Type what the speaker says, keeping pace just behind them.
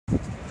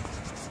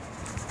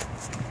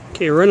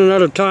Okay, running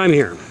out of time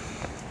here.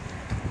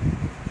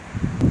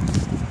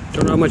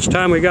 Don't know how much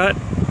time we got.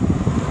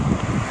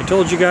 I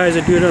told you guys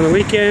I'd do it on the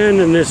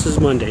weekend, and this is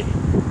Monday.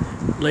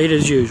 Late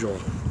as usual.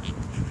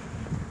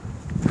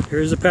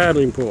 Here's the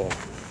paddling pool.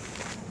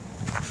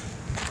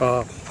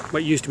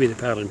 What used to be the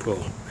paddling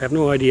pool. I have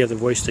no idea if the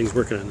voice thing's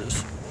working on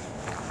this.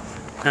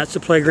 That's the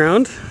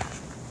playground.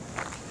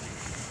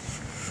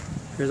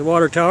 Here's the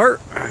water tower.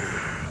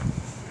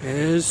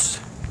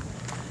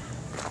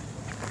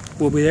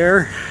 We'll be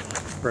there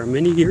for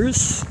many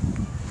years.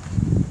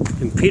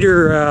 And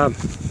Peter,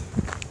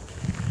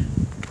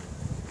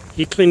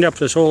 he cleaned up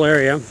this whole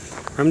area.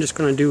 I'm just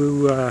going to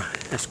do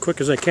as quick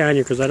as I can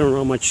here because I don't know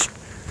how much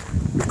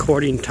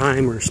recording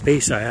time or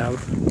space I have.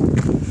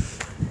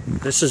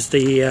 This is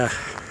the,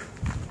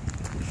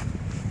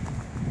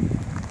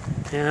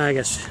 yeah, I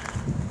guess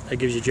that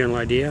gives you a general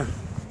idea.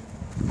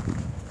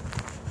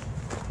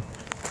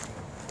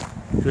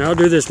 And I'll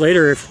do this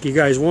later if you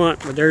guys want,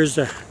 but there's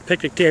the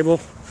picnic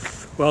table,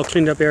 well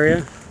cleaned up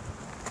area.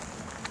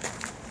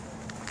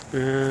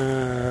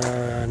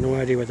 No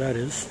idea what that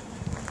is.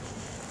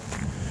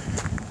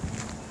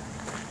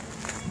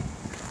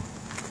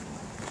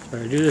 So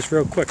I'll do this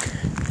real quick.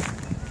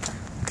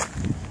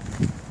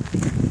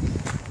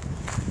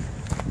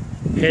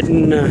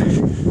 Heading, oh,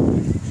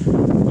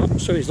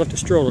 somebody's left a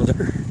stroller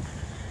there.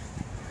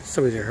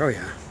 Somebody there, oh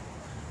yeah.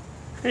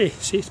 Hey,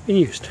 see, it's been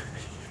used.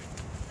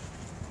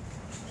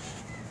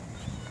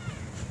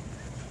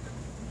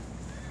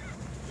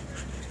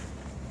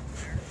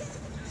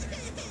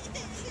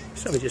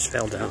 Somebody just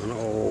fell down.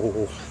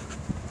 Oh.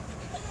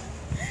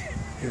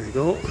 Here we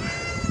go.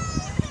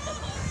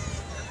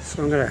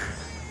 So I'm going to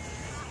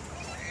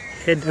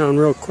head down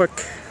real quick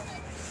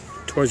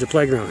towards the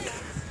playground.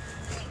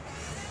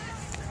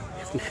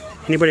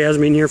 If anybody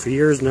hasn't been here for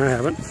years, and I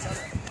haven't.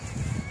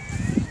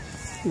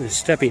 The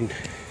stepping,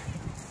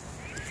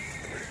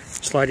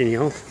 sliding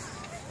hill.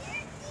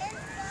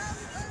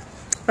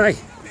 Hi.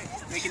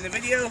 Making the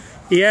video?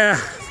 Yeah,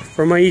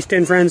 for my East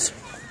End friends.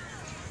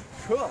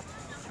 Cool.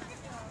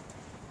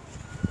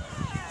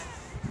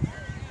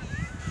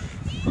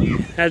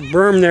 That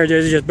berm there,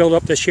 they just built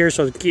up this year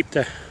so to keep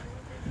the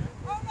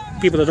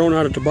people that don't know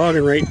how to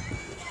toboggan right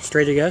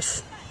straight, I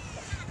guess.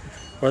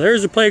 Well,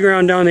 there's the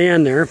playground down the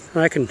end there.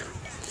 I can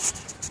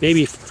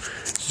maybe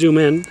zoom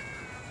in.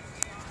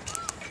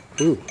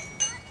 Ooh.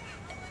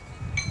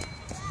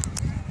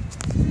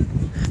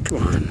 Come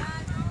on.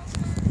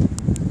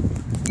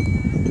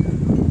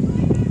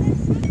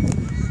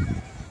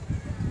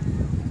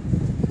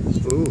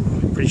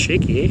 Ooh, pretty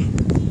shaky, eh?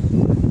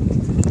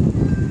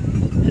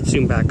 Let's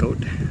zoom back out.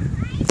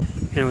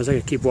 Anyways, I'm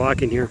going to keep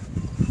walking here.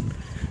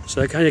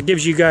 So that kind of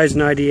gives you guys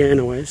an idea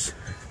anyways.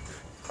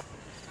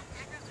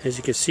 As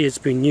you can see, it's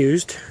being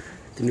used,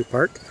 the new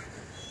park.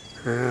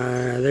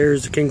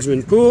 There's the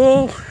Kingsman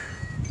Pool.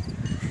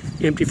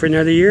 Empty for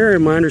another year,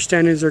 and my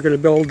understanding is they're going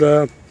to build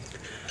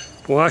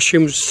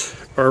washrooms,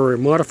 or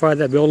modify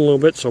that building a little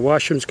bit so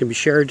washrooms can be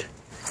shared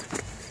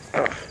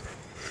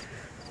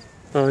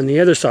on the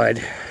other side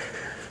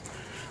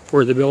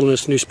where they're building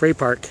this new spray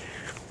park.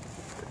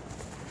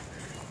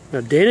 Now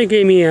Dana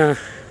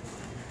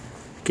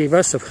gave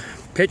us a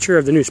picture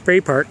of the new spray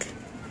park,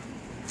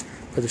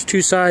 but there's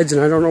two sides and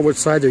I don't know what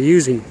side they're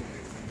using.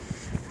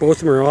 Both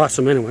of them are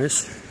awesome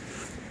anyways.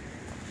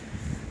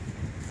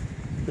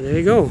 But there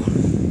you go.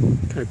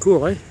 Kind of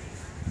cool, eh?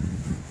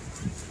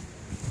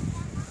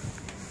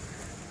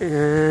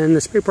 And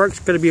the spray park's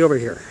going to be over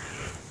here.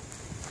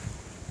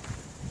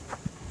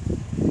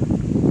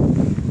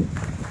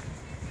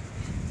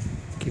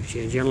 Gives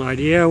you a general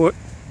idea what's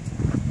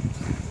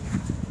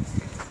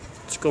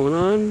going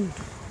on.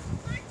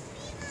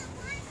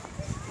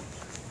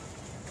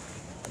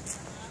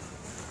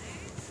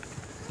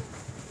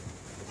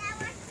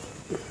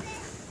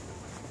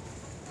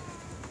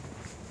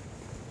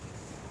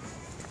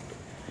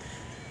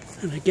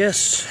 And I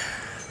guess,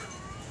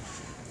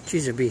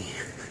 geez, maybe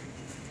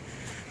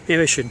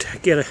I should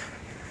get a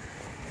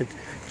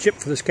chip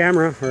for this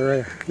camera, or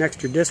an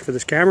extra disc for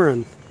this camera,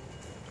 and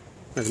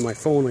that's my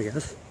phone, I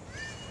guess.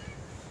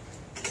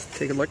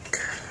 Take a look.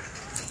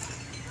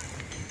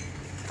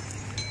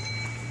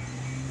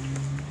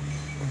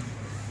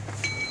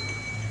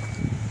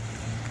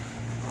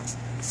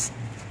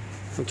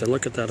 Have to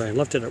look at that. I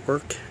left it at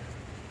work.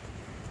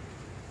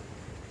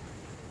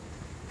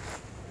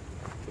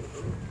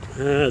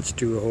 Let's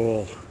do a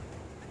hole.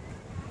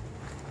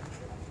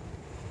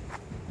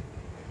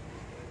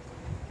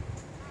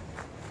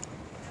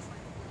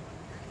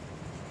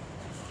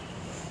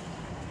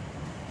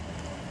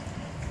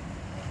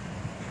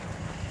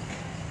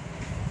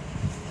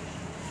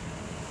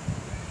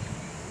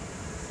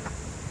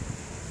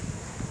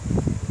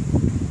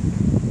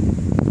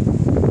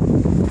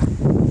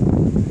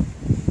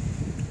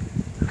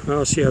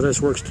 I'll see how this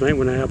works tonight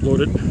when I upload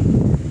it.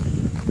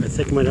 I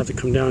think I might have to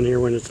come down here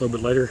when it's a little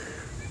bit lighter.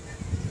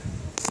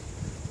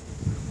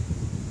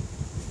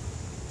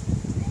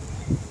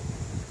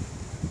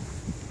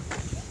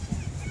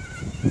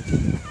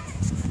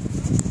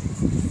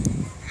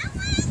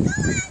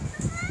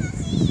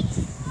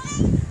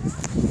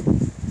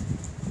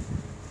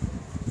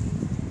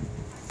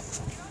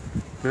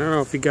 I don't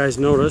know if you guys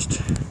noticed,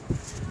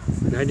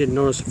 and I didn't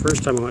notice the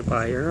first time I went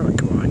by here. Oh,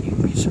 come on, you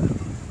piece of...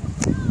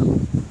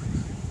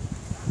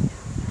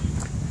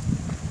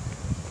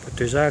 But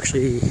there's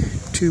actually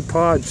 2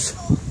 pods.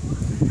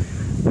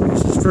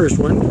 This is the first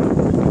one.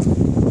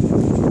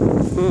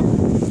 Oh.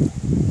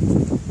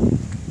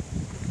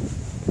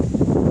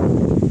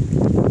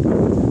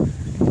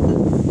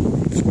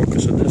 Let's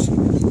focus on this.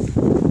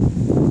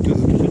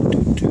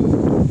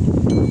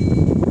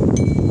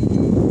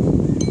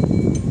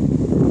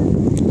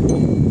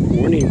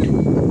 Morning.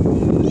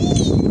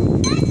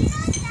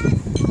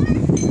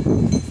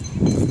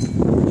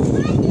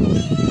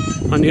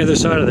 On the other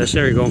side of this,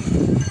 there you go.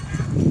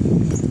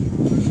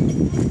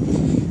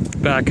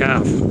 Back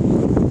half.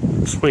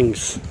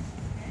 Swings.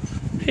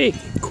 Hey,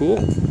 cool.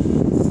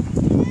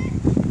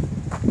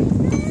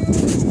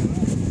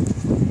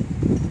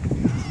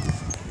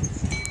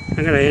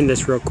 I'm gonna end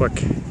this real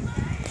quick.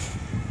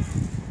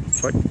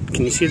 What?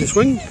 Can you see the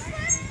swing?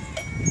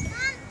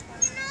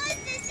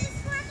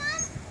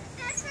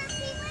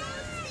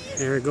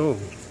 There we go.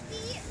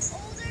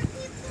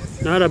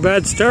 Not a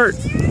bad start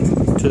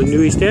to the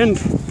new East End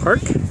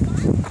Park,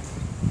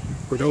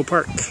 Rideau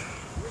Park.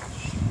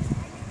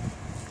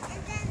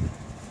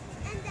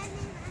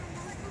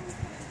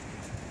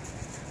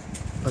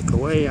 Look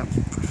away up.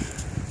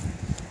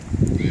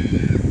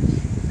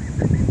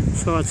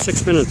 So it's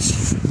 6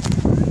 minutes.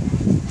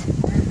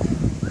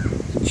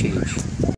 Change.